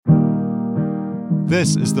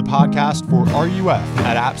This is the podcast for RUF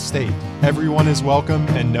at App State. Everyone is welcome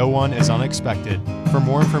and no one is unexpected. For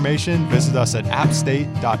more information, visit us at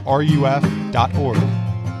appstate.ruf.org.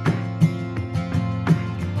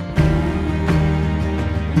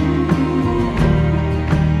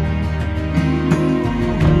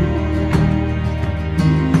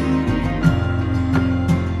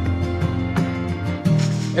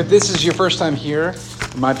 If this is your first time here,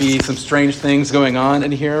 there might be some strange things going on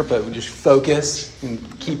in here, but just focus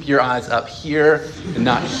and keep your eyes up here and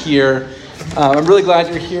not here. I'm really glad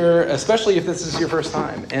you're here, especially if this is your first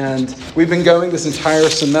time. And we've been going this entire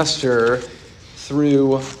semester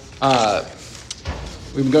through,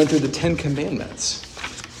 the Ten Commandments.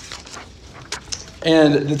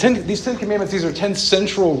 And these 10 commandments, these are 10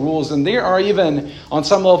 central rules, and they are even, on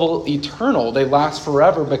some level, eternal. They last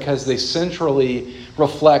forever because they centrally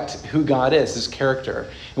reflect who God is, his character.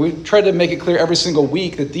 And we try to make it clear every single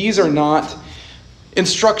week that these are not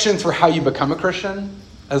instructions for how you become a Christian.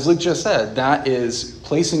 As Luke just said, that is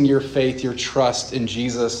placing your faith, your trust in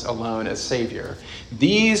Jesus alone as Savior.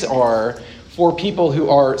 These are for people who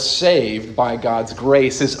are saved by God's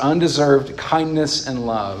grace, his undeserved kindness and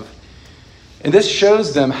love. And this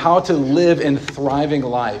shows them how to live in thriving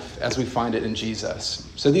life as we find it in Jesus.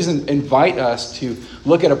 So these invite us to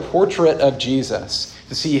look at a portrait of Jesus,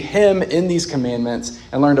 to see him in these commandments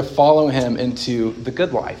and learn to follow him into the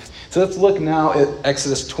good life. So let's look now at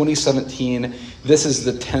Exodus 20:17. This is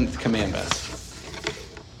the 10th commandment.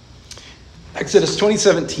 Exodus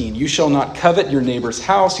 20:17, you shall not covet your neighbor's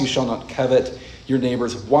house, you shall not covet your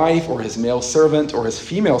neighbor's wife or his male servant or his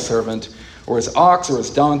female servant, or his ox, or his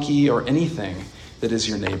donkey, or anything that is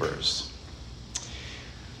your neighbor's.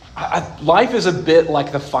 Life is a bit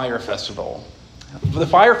like the Fire Festival. The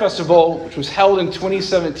Fire Festival, which was held in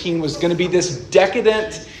 2017, was going to be this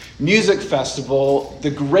decadent music festival, the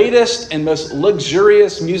greatest and most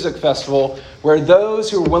luxurious music festival, where those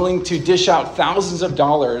who were willing to dish out thousands of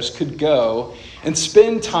dollars could go and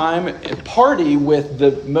spend time and party with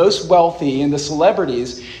the most wealthy and the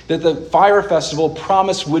celebrities that the Fire Festival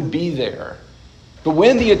promised would be there. But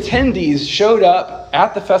when the attendees showed up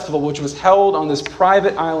at the festival, which was held on this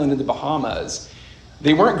private island in the Bahamas,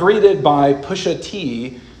 they weren't greeted by Pusha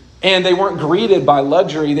T, and they weren't greeted by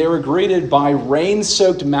luxury. They were greeted by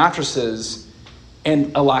rain-soaked mattresses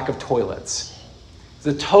and a lack of toilets.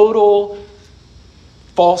 The total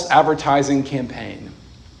false advertising campaign.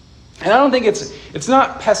 And I don't think it's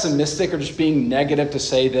not pessimistic or just being negative to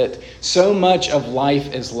say that so much of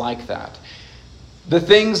life is like that. The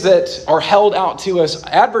things that are held out to us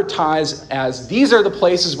advertise as these are the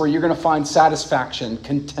places where you're going to find satisfaction,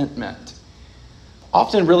 contentment.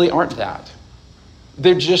 Often really aren't that.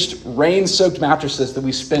 They're just rain-soaked mattresses that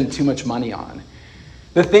we spend too much money on.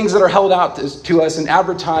 The things that are held out to us and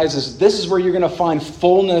advertised as this is where you're going to find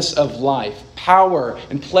fullness of life, power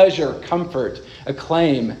and pleasure, comfort,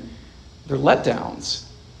 acclaim. They're letdowns.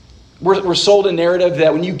 We're sold a narrative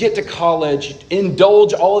that when you get to college,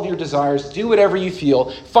 indulge all of your desires, do whatever you feel,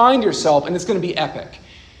 find yourself, and it's going to be epic.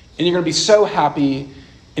 And you're going to be so happy,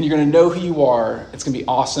 and you're going to know who you are. It's going to be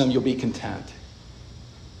awesome. You'll be content.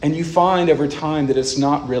 And you find over time that it's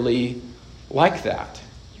not really like that.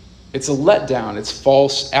 It's a letdown. It's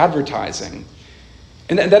false advertising.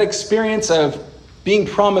 And that experience of being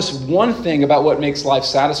promised one thing about what makes life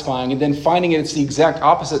satisfying and then finding it's the exact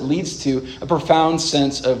opposite leads to a profound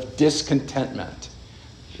sense of discontentment,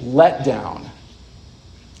 letdown.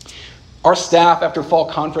 Our staff after fall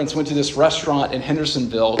conference went to this restaurant in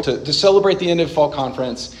Hendersonville to celebrate the end of fall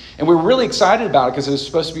conference. And we were really excited about it because it was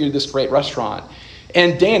supposed to be this great restaurant.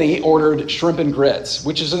 And Danny ordered shrimp and grits,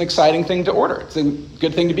 which is an exciting thing to order. It's a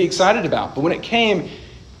good thing to be excited about. But when it came,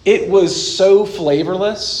 it was so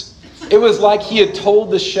flavorless. It was like he had told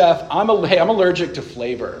the chef, I'm allergic to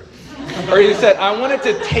flavor. Or he said, I want it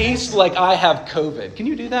to taste like I have COVID. Can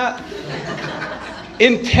you do that?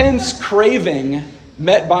 Intense craving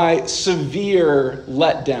met by severe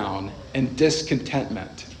letdown and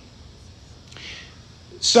discontentment.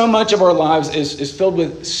 So much of our lives is filled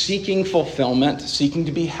with seeking fulfillment, seeking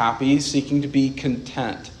to be happy, seeking to be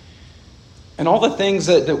content. And all the things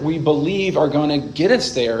that we believe are going to get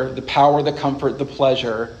us there, the power, the comfort, the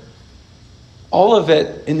pleasure, all of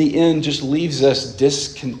it, in the end, just leaves us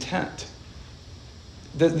discontent.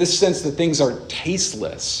 This sense that things are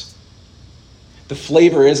tasteless. The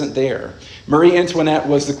flavor isn't there. Marie Antoinette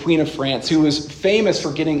was the Queen of France, who was famous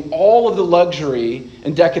for getting all of the luxury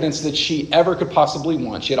and decadence that she ever could possibly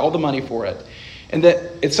want. She had all the money for it. And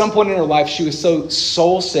that at some point in her life, she was so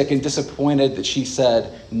soul sick and disappointed that she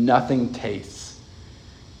said, nothing tastes.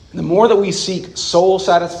 The more that we seek soul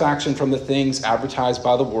satisfaction from the things advertised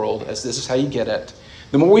by the world, as this is how you get it,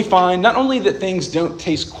 the more we find not only that things don't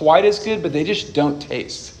taste quite as good, but they just don't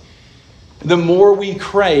taste. The more we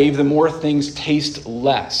crave, the more things taste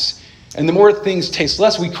less. And the more things taste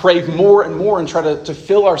less, we crave more and more and try to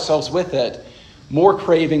fill ourselves with it. More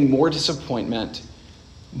craving, more disappointment,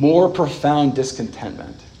 more profound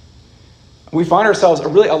discontentment. We find ourselves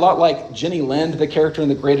really a lot like Jenny Lind, the character in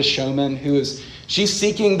The Greatest Showman, she's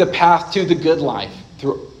seeking the path to the good life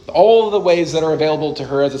through all of the ways that are available to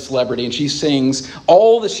her as a celebrity. And she sings,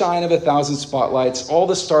 all the shine of 1,000 spotlights, all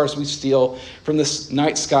the stars we steal from this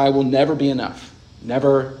night sky will never be enough.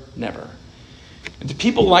 Never, never. And to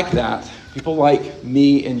people like that, people like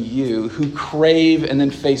me and you who crave and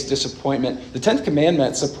then face disappointment, the 10th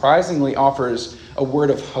commandment surprisingly offers a word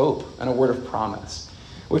of hope and a word of promise,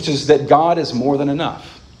 which is that God is more than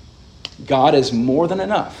enough. God is more than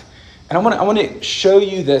enough. And I want to show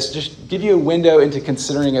you this, just give you a window into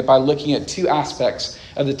considering it by looking at two aspects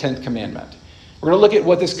of the 10th commandment. We're going to look at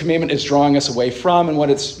what this commandment is drawing us away from and what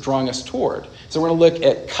it's drawing us toward. So we're going to look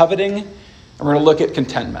at coveting and we're going to look at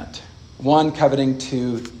contentment. 1, coveting,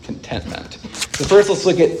 2, contentment. So first let's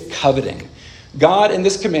look at coveting. God in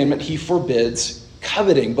this commandment, he forbids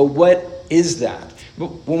coveting. But what is that?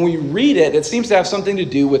 When we read it, it seems to have something to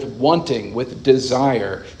do with wanting, with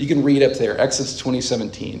desire. You can read up there, Exodus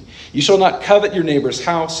 20:17. You shall not covet your neighbor's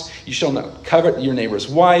house. You shall not covet your neighbor's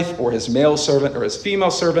wife or his male servant or his female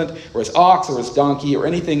servant or his ox or his donkey or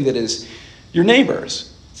anything that is your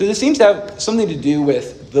neighbor's. So this seems to have something to do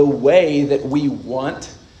with the way that we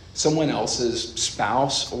want someone else's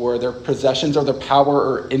spouse or their possessions or their power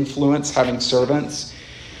or influence, having servants.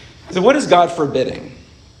 So what is God forbidding?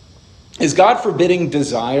 Is God forbidding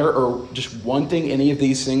desire or just wanting any of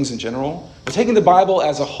these things in general? But taking the Bible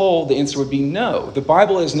as a whole, the answer would be no. The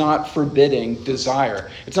Bible is not forbidding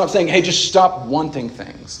desire. It's not saying, hey, just stop wanting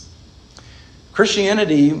things.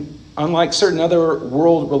 Christianity, unlike certain other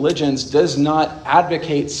world religions, does not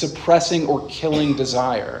advocate suppressing or killing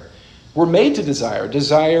desire. We're made to desire.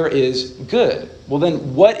 Desire is good. Well,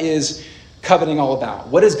 then what is coveting all about?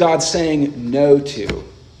 What is God saying no to?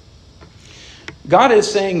 God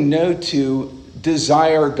is saying no to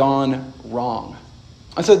desire gone wrong.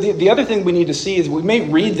 And so the other thing we need to see is we may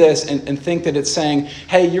read this and think that it's saying,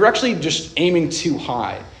 hey, you're actually just aiming too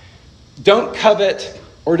high. Don't covet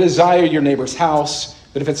or desire your neighbor's house,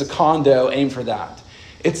 but if it's a condo, aim for that.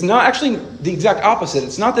 It's not actually the exact opposite.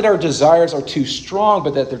 It's not that our desires are too strong,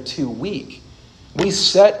 but that they're too weak. We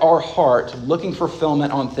set our heart looking for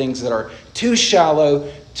fulfillment on things that are too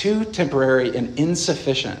shallow, too temporary, and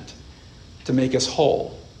insufficient to make us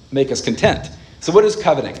whole, make us content. So what is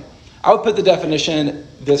coveting? I would put the definition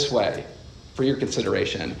this way for your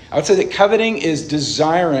consideration. I would say that coveting is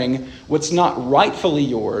desiring what's not rightfully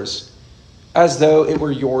yours as though it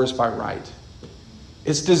were yours by right.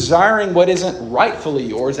 It's desiring what isn't rightfully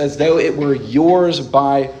yours as though it were yours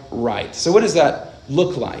by right. So what does that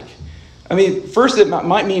look like? I mean, first it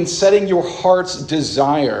might mean setting your heart's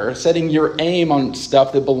desire, setting your aim on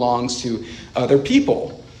stuff that belongs to other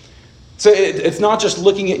people. So it's not just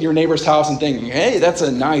looking at your neighbor's house and thinking, hey, that's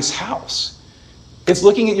a nice house. It's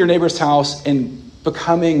looking at your neighbor's house and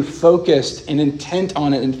becoming focused and intent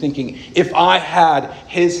on it and thinking, if I had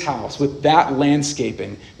his house with that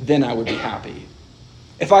landscaping, then I would be happy.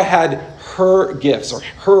 If I had her gifts or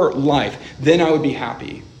her life, then I would be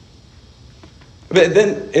happy. But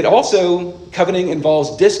then it also, coveting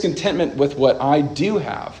involves discontentment with what I do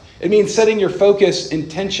have. It means setting your focus,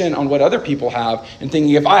 intention on what other people have and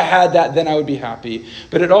thinking, if I had that, then I would be happy.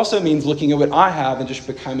 But it also means looking at what I have and just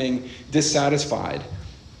becoming dissatisfied.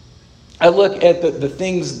 I look at the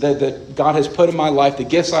things that God has put in my life, the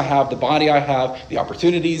gifts I have, the body I have, the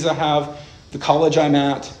opportunities I have, the college I'm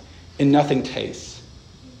at, and nothing tastes.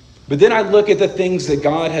 But then I look at the things that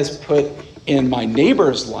God has put in my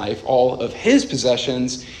neighbor's life, all of his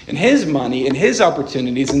possessions and his money and his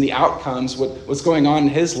opportunities and the outcomes, what's going on in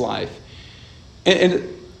his life. And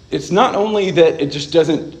it's not only that it just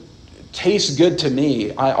doesn't taste good to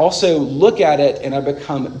me, I also look at it and I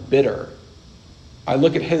become bitter. I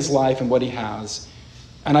look at his life and what he has,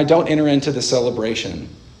 and I don't enter into the celebration.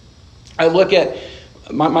 I look at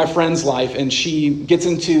my friend's life and she gets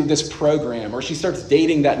into this program or she starts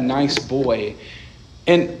dating that nice boy,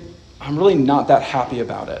 and I'm really not that happy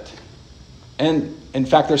about it. And in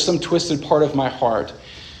fact, there's some twisted part of my heart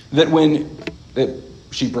that when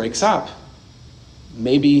she breaks up,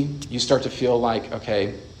 maybe you start to feel like,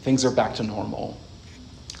 okay, things are back to normal.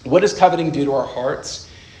 What does coveting do to our hearts?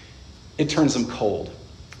 It turns them cold.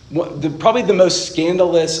 Probably the most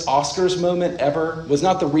scandalous Oscars moment ever was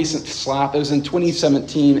not the recent slap. It was in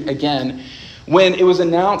 2017 again, when it was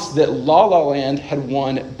announced that La La Land had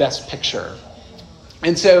won Best Picture.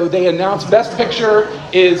 And so they announced Best Picture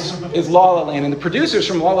is La La Land. And the producers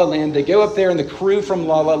from La La Land, they go up there, and the crew from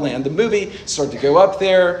La La Land, the movie, start to go up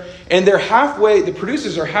there. And the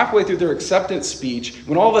producers are halfway through their acceptance speech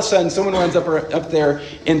when all of a sudden someone runs up there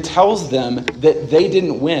and tells them that they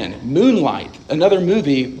didn't win. Moonlight, another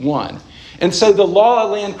movie, won. And so the La La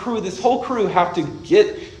Land crew, this whole crew, have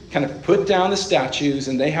to kind of put down the statues,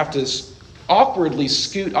 and they have to awkwardly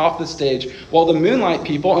scoot off the stage while the Moonlight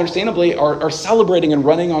people, understandably, are celebrating and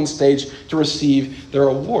running on stage to receive their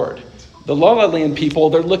award. The La La Land people,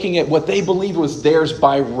 they're looking at what they believe was theirs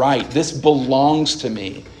by right. This belongs to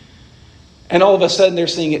me. And all of a sudden, they're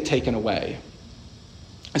seeing it taken away.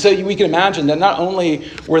 So we can imagine that not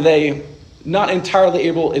only were they not entirely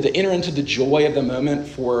able to enter into the joy of the moment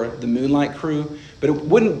for the Moonlight crew, but it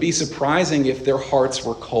wouldn't be surprising if their hearts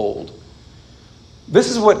were cold. This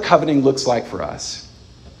is what coveting looks like for us.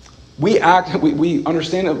 We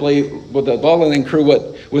understandably, with the La La Land crew,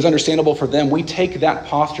 what was understandable for them, we take that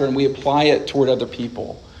posture and we apply it toward other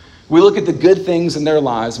people. We look at the good things in their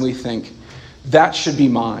lives and we think, that should be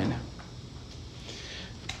mine.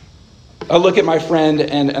 I look at my friend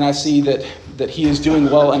and I see that he is doing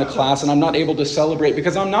well in a class, and I'm not able to celebrate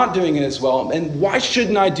because I'm not doing it as well. And why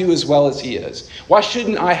shouldn't I do as well as he is? Why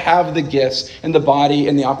shouldn't I have the gifts and the body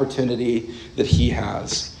and the opportunity that he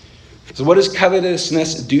has? So what does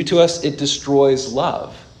covetousness do to us? It destroys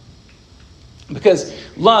love. Because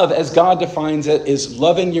love, as God defines it, is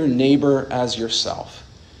loving your neighbor as yourself.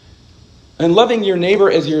 And loving your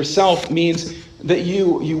neighbor as yourself means that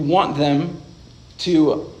you want them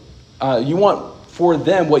to, you want for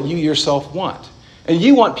them what you yourself want. And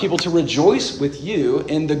you want people to rejoice with you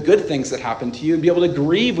in the good things that happen to you and be able to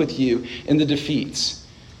grieve with you in the defeats.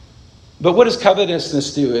 But what does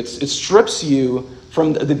covetousness do? It strips you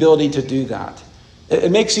from the ability to do that.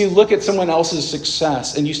 It makes you look at someone else's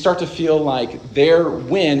success and you start to feel like their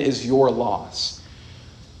win is your loss.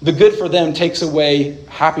 The good for them takes away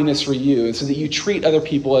happiness for you, and so that you treat other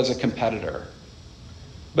people as a competitor.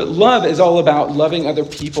 But love is all about loving other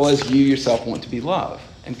people as you yourself want to be loved.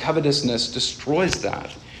 And covetousness destroys that.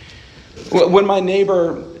 When my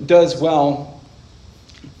neighbor does well,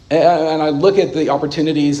 and I look at the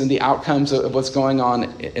opportunities and the outcomes of what's going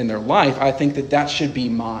on in their life, I think that should be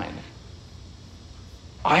mine.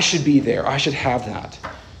 I should be there. I should have that.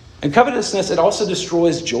 And covetousness, it also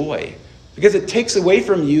destroys joy. Because it takes away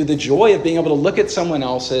from you the joy of being able to look at someone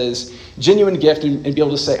else's genuine gift and be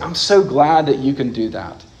able to say, I'm so glad that you can do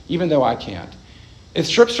that, even though I can't. It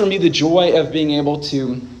strips from you the joy of being able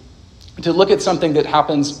to look at something that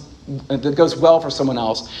happens, that goes well for someone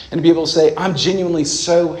else, and to be able to say, I'm genuinely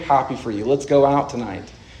so happy for you. Let's go out tonight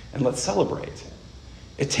and let's celebrate.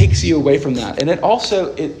 It takes you away from that. And it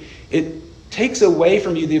also, it takes away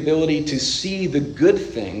from you the ability to see the good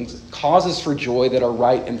things, causes for joy that are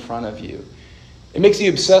right in front of you. It makes you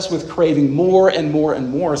obsessed with craving more and more and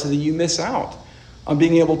more, so that you miss out on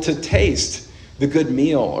being able to taste the good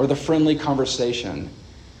meal or the friendly conversation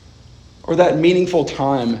or that meaningful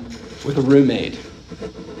time with a roommate.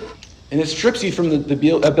 And it strips you from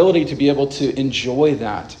the ability to be able to enjoy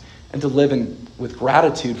that and to live with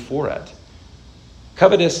gratitude for it.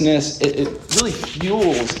 Covetousness, it really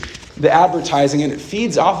fuels the advertising, and it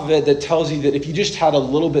feeds off of it that tells you that if you just had a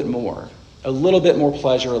little bit more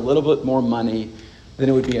pleasure, a little bit more money, then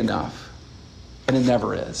it would be enough. And it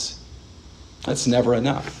never is. It's never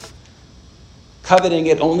enough. Coveting,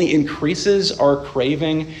 it only increases our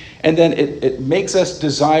craving, and then it makes us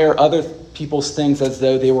desire other people's things as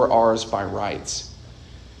though they were ours by rights.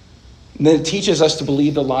 And then it teaches us to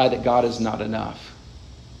believe the lie that God is not enough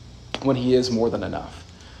when he is more than enough.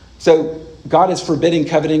 So God is forbidding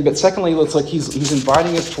coveting, but secondly, let's look, he's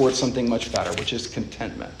inviting us towards something much better, which is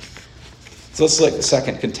contentment. So let's look at the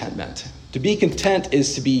second, contentment. To be content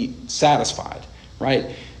is to be satisfied,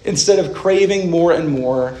 right? Instead of craving more and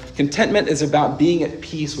more, contentment is about being at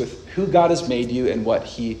peace with who God has made you and what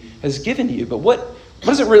he has given you. But what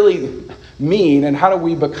does it really mean, and how do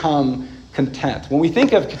we become content? When we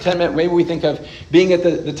think of contentment, maybe we think of being at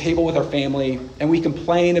the table with our family and we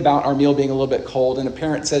complain about our meal being a little bit cold, and a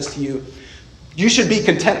parent says to you, you should be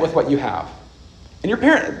content with what you have. And the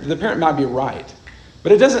parent might be right,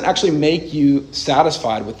 but it doesn't actually make you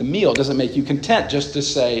satisfied with the meal. It doesn't make you content just to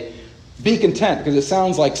say, be content, because it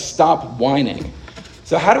sounds like stop whining.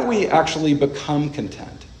 So how do we actually become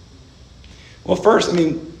content? Well, first,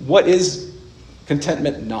 what is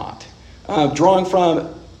contentment not? Drawing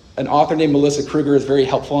from An author named Melissa Kruger is very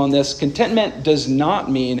helpful on this. Contentment does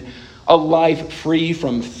not mean a life free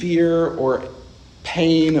from fear or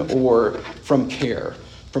pain or from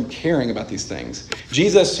caring about these things.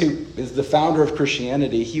 Jesus, who is the founder of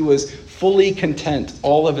Christianity, he was fully content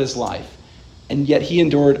all of his life, and yet he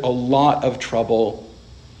endured a lot of trouble.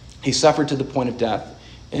 He suffered to the point of death,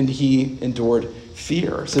 and he endured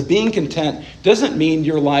fear. So being content doesn't mean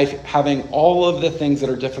your life having all of the things that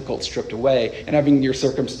are difficult stripped away and having your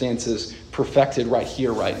circumstances perfected right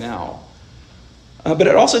here, right now. But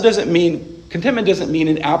it also contentment doesn't mean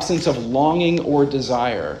an absence of longing or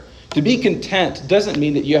desire. To be content doesn't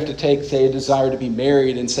mean that you have to take, say, a desire to be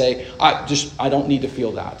married and say, I don't need to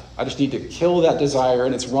feel that. I just need to kill that desire,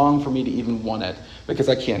 and it's wrong for me to even want it because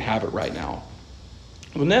I can't have it right now.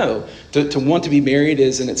 Well, no. To want to be married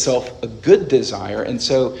is in itself a good desire, and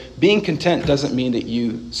so being content doesn't mean that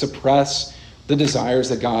you suppress the good desires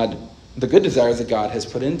that God has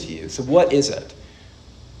put into you. So what is it?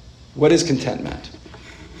 What is contentment?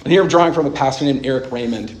 And here I'm drawing from a pastor named Eric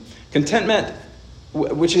Raymond. Contentment,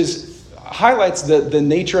 which highlights the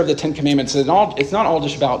nature of the Ten Commandments. It's not all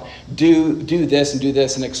just about do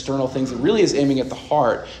this and external things. It really is aiming at the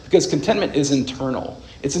heart, because contentment is internal.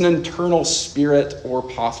 It's an internal spirit or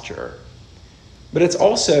posture. But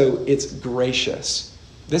it's gracious.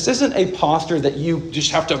 This isn't a posture that you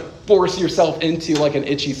just have to force yourself into like an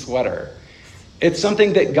itchy sweater. It's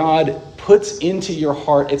something that God puts into your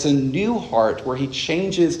heart. It's a new heart where he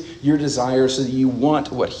changes your desires so that you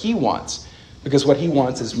want what he wants, because what he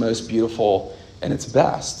wants is most beautiful and it's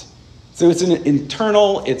best. So it's an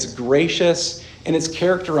internal, it's gracious, and it's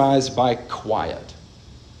characterized by quiet.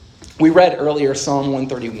 We read earlier Psalm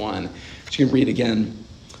 131, which you can read again,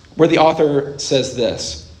 where the author says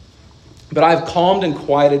this: "But I have calmed and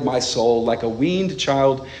quieted my soul like a weaned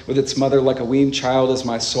child with its mother, like a weaned child is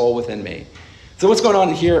my soul within me." So what's going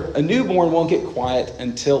on here? A newborn won't get quiet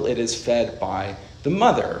until it is fed by the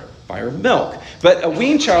mother, by her milk. But a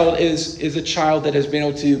weaned child is a child that has been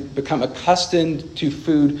able to become accustomed to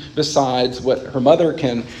food besides what her mother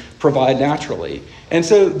can provide naturally. And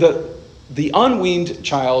so the unweaned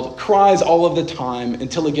child cries all of the time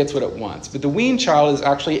until it gets what it wants. But the weaned child is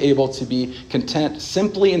actually able to be content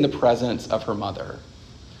simply in the presence of her mother.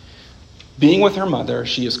 Being with her mother,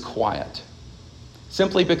 she is quiet,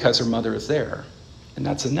 simply because her mother is there. And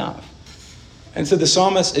that's enough. And so the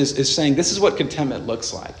psalmist is saying this is what contentment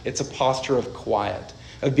looks like. It's a posture of quiet,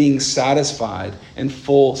 of being satisfied and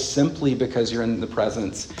full simply because you're in the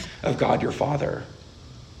presence of God your Father.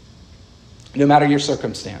 No matter your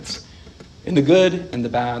circumstance, in the good and the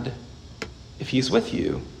bad, if he's with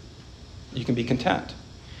you, you can be content.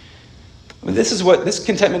 I mean, this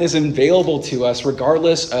contentment is available to us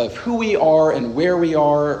regardless of who we are and where we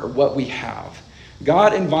are or what we have.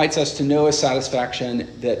 God invites us to know a satisfaction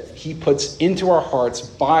that he puts into our hearts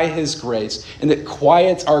by his grace, and that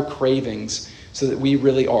quiets our cravings so that we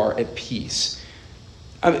really are at peace.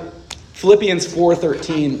 Philippians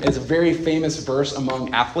 4:13 is a very famous verse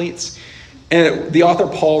among athletes. And the author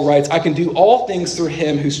Paul writes, "I can do all things through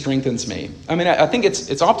him who strengthens me." I mean, I think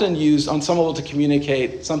it's often used on some level to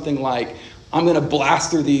communicate something like, I'm going to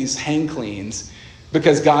blast through these hang cleans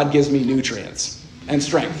because God gives me nutrients and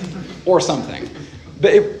strength or something.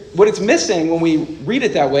 But what it's missing when we read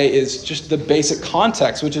it that way is just the basic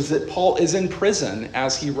context, which is that Paul is in prison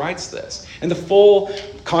as he writes this. And the full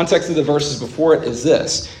context of the verses before it is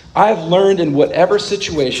this: "I have learned in whatever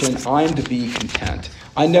situation I am to be content.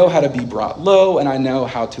 I know how to be brought low, and I know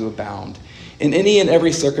how to abound. In any and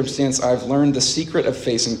every circumstance, I've learned the secret of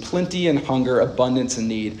facing plenty and hunger, abundance and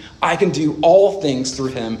need. I can do all things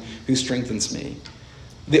through him who strengthens me."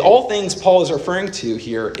 The all things Paul is referring to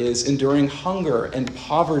here is enduring hunger and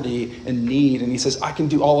poverty and need. And he says, I can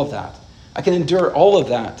do all of that. I can endure all of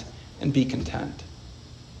that and be content.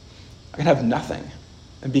 I can have nothing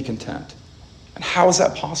and be content. And how is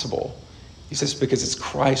that possible? He says, because it's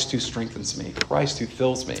Christ who strengthens me, Christ who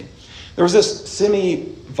fills me. There was this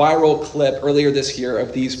semi-viral clip earlier this year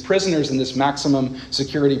of these prisoners in this maximum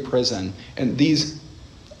security prison. And these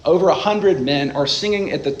over 100 men are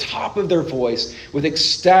singing at the top of their voice with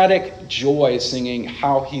ecstatic joy, singing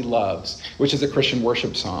 "How He Loves," which is a Christian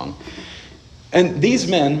worship song. And these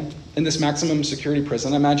men in this maximum security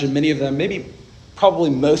prison, I imagine many of them, probably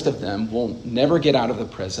most of them, will never get out of the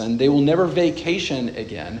prison. They will never vacation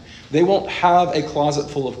again. They won't have a closet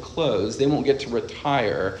full of clothes. They won't get to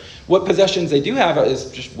retire. What possessions they do have is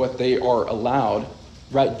just what they are allowed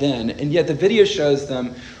right then. And yet the video shows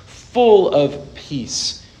them full of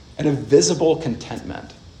peace and a visible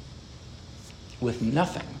contentment with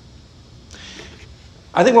nothing.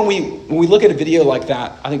 I think when we look at a video like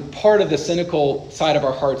that, I think part of the cynical side of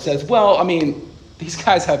our heart says, well, I mean, these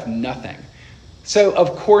guys have nothing. So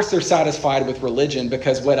of course they're satisfied with religion,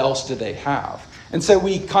 because what else do they have? And so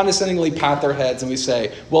we condescendingly pat their heads and we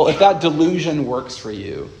say, well, if that delusion works for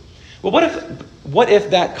you, well, what if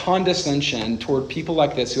that condescension toward people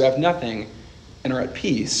like this who have nothing and are at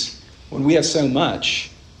peace when we have so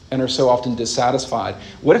much and are so often dissatisfied?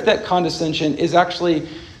 What if that condescension is actually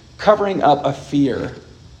covering up a fear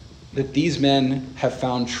that these men have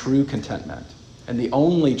found true contentment, and the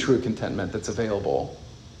only true contentment that's available?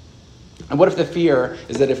 And what if the fear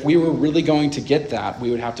is that if we were really going to get that,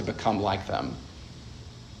 we would have to become like them?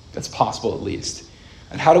 That's possible, at least.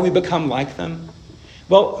 And how do we become like them?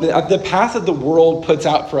 Well, the path that the world puts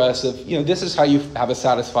out for us of, this is how you have a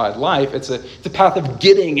satisfied life. It's a path of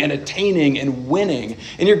getting and attaining and winning.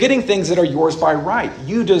 And you're getting things that are yours by right.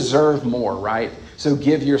 You deserve more, right? So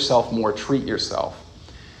give yourself more, treat yourself.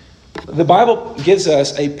 The Bible gives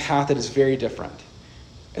us a path that is very different.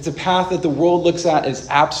 It's a path that the world looks at as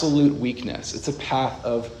absolute weakness. It's a path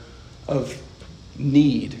of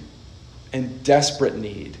need and desperate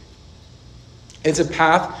need. It's a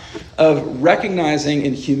path of recognizing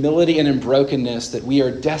in humility and in brokenness that we are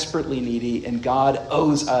desperately needy and God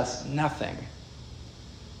owes us nothing.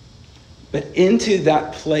 But into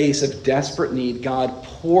that place of desperate need, God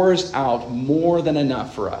pours out more than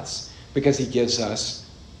enough for us because he gives us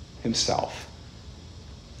himself.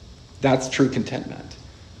 That's true contentment.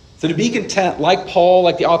 So to be content, like Paul,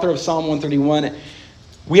 like the author of Psalm 131,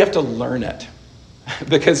 we have to learn it.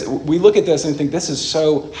 Because we look at this and think, this is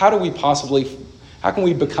so, how can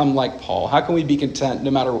we become like Paul? How can we be content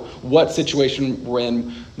no matter what situation we're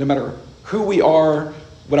in, no matter who we are,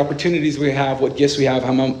 what opportunities we have, what gifts we have,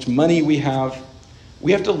 how much money we have?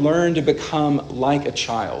 We have to learn to become like a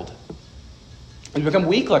child and become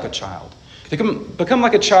weak like a child. Become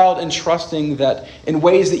like a child in trusting that in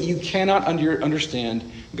ways that you cannot understand,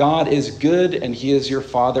 God is good and he is your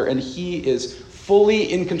Father and he is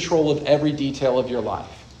fully in control of every detail of your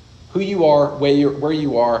life. Who you are, where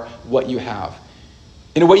you are, what you have.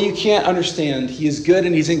 In a way you can't understand, he is good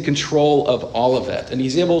and he's in control of all of it. And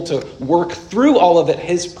he's able to work through all of it,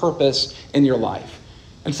 his purpose in your life.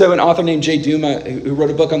 And so an author named Jay Duma, who wrote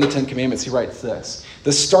a book on the Ten Commandments, he writes this.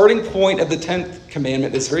 The starting point of the 10th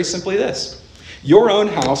commandment is very simply this. Your own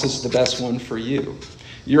house is the best one for you.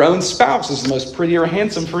 Your own spouse is the most pretty or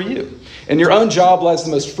handsome for you. And your own job lies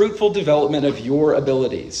the most fruitful development of your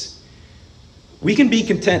abilities. We can be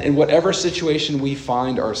content in whatever situation we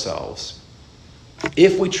find ourselves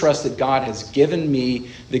if we trust that God has given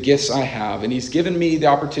me the gifts I have, and he's given me the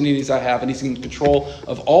opportunities I have, and he's in control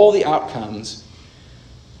of all the outcomes.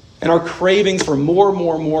 And our cravings for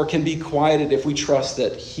more can be quieted if we trust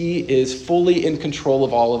that he is fully in control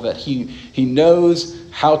of all of it. He knows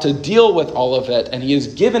how to deal with all of it, and he has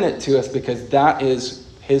given it to us because that is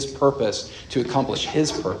his purpose, to accomplish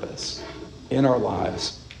his purpose in our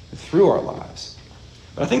lives, through our lives.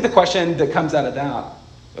 But I think the question that comes out of that,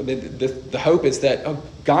 the hope is that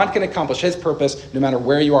God can accomplish his purpose no matter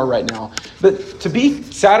where you are right now. But to be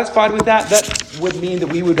satisfied with that would mean that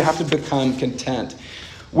we would have to become content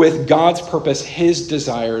with God's purpose, his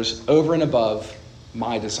desires, over and above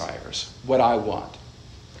my desires, what I want.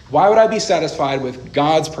 Why would I be satisfied with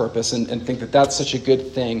God's purpose and think that that's such a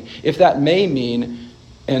good thing if that may mean,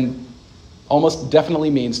 and almost definitely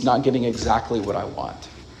means, not getting exactly what I want?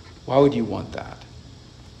 Why would you want that?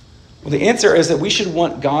 Well, the answer is that we should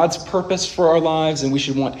want God's purpose for our lives, and we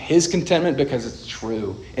should want his contentment because it's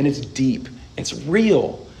true, and it's deep, it's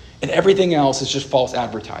real, and everything else is just false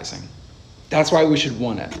advertising. That's why we should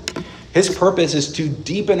want it. His purpose is to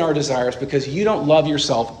deepen our desires because you don't love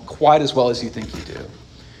yourself quite as well as you think you do.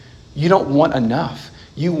 You don't want enough.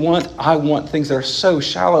 I want things that are so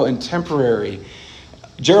shallow and temporary.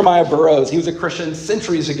 Jeremiah Burroughs, he was a Christian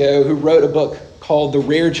centuries ago who wrote a book called The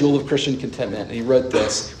Rare Jewel of Christian Contentment. And he wrote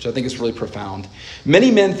this, which I think is really profound.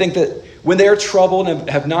 Many men think that when they are troubled and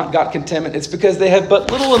have not got contentment, it's because they have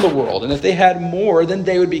but little in the world. And if they had more, then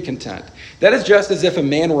they would be content. That is just as if a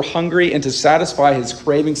man were hungry, and to satisfy his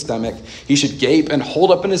craving stomach, he should gape and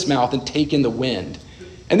hold up in his mouth and take in the wind.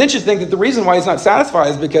 And then should think that the reason why he's not satisfied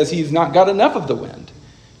is because he's not got enough of the wind.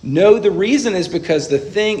 No, the reason is because the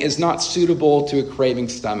thing is not suitable to a craving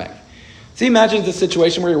stomach. See, imagine the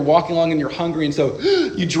situation where you're walking along and you're hungry, and so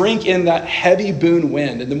you drink in that heavy boon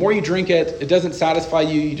wind. And the more you drink it, it doesn't satisfy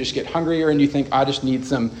you. You just get hungrier and you think, I just need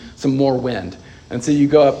some more wind. And so you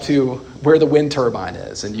go up to where the wind turbine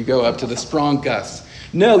is, and you go up to the strong gusts.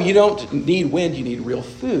 No, you don't need wind, you need real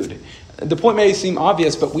food. The point may seem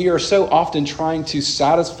obvious, but we are so often trying to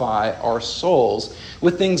satisfy our souls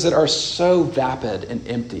with things that are so vapid and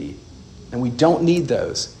empty. And we don't need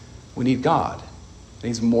those. We need God. And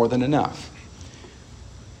He's more than enough.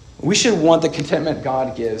 We should want the contentment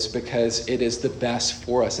God gives because it is the best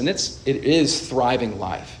for us. And it is thriving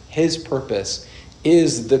life. His purpose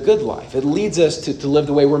is the good life. It leads us to live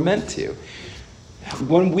the way we're meant to.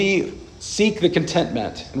 When we seek the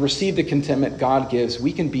contentment and receive the contentment God gives,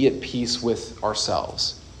 we can be at peace with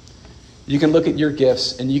ourselves. You can look at your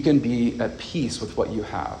gifts and you can be at peace with what you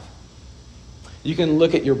have. You can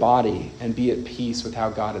look at your body and be at peace with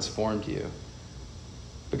how God has formed you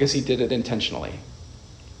because He did it intentionally.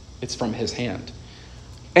 It's from His hand.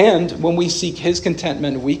 And when we seek His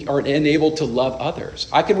contentment, we are enabled to love others.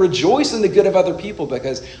 I can rejoice in the good of other people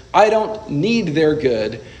because I don't need their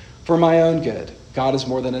good for my own good. God is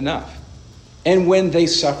more than enough. And when they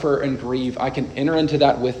suffer and grieve, I can enter into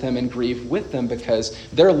that with them and grieve with them because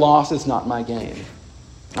their loss is not my gain.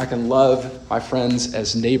 I can love my friends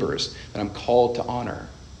as neighbors that I'm called to honor.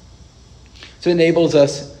 So it enables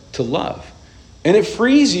us to love. And it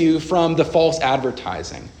frees you from the false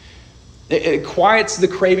advertising. It quiets the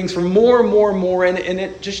cravings for more and more and more, and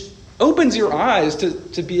it just opens your eyes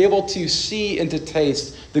to be able to see and to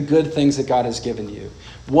taste the good things that God has given you.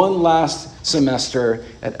 One last semester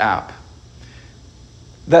at App.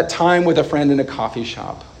 That time with a friend in a coffee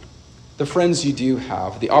shop, the friends you do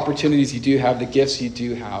have, the opportunities you do have, the gifts you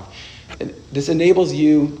do have. This enables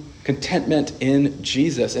you contentment in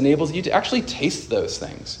Jesus, enables you to actually taste those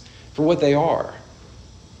things for what they are.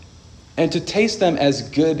 And to taste them as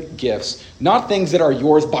good gifts, not things that are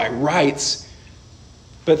yours by rights,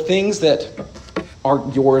 but things that are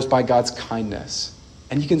yours by God's kindness.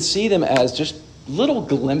 And you can see them as just little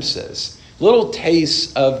glimpses, little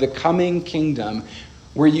tastes of the coming kingdom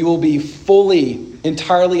where you will be fully,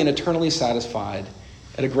 entirely, and eternally satisfied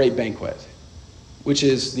at a great banquet, which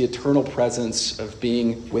is the eternal presence of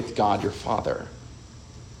being with God your Father.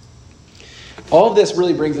 All of this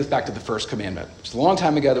really brings us back to the first commandment, which is a long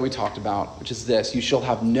time ago that we talked about, which is this: you shall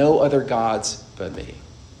have no other gods but me.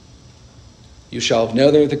 You shall have no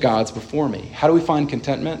other gods before me. How do we find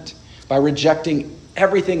contentment? By rejecting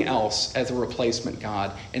everything else as a replacement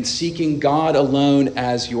God and seeking God alone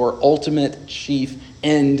as your ultimate chief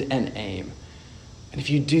end and aim. And if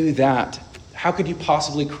you do that, how could you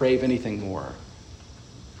possibly crave anything more?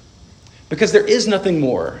 Because there is nothing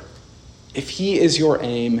more. If He is your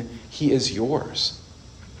aim, He is yours.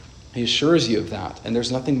 He assures you of that, and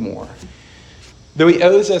there's nothing more. Though He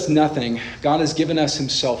owes us nothing, God has given us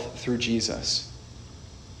Himself through Jesus.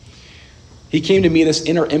 He came to meet us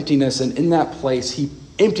in our emptiness, and in that place, He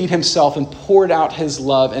emptied Himself and poured out His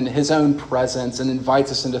love and His own presence and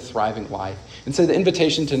invites us into thriving life. And so the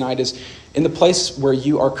invitation tonight is, in the place where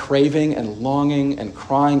you are craving and longing and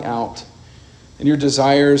crying out, and your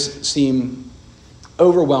desires seem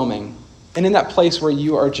overwhelming, and in that place where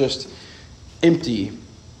you are just empty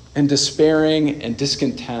and despairing and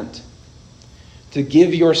discontent, to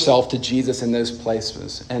give yourself to Jesus in those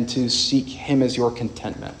places and to seek Him as your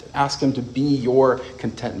contentment. Ask Him to be your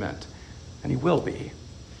contentment, and He will be.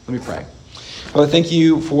 Let me pray. Well, thank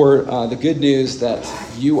you for the good news that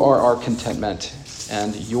you are our contentment,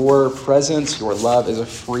 and your presence, your love is a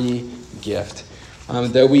free gift.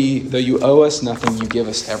 Though you owe us nothing, you give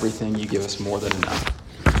us everything. You give us more than enough.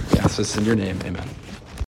 Yes, it's in your name. Amen.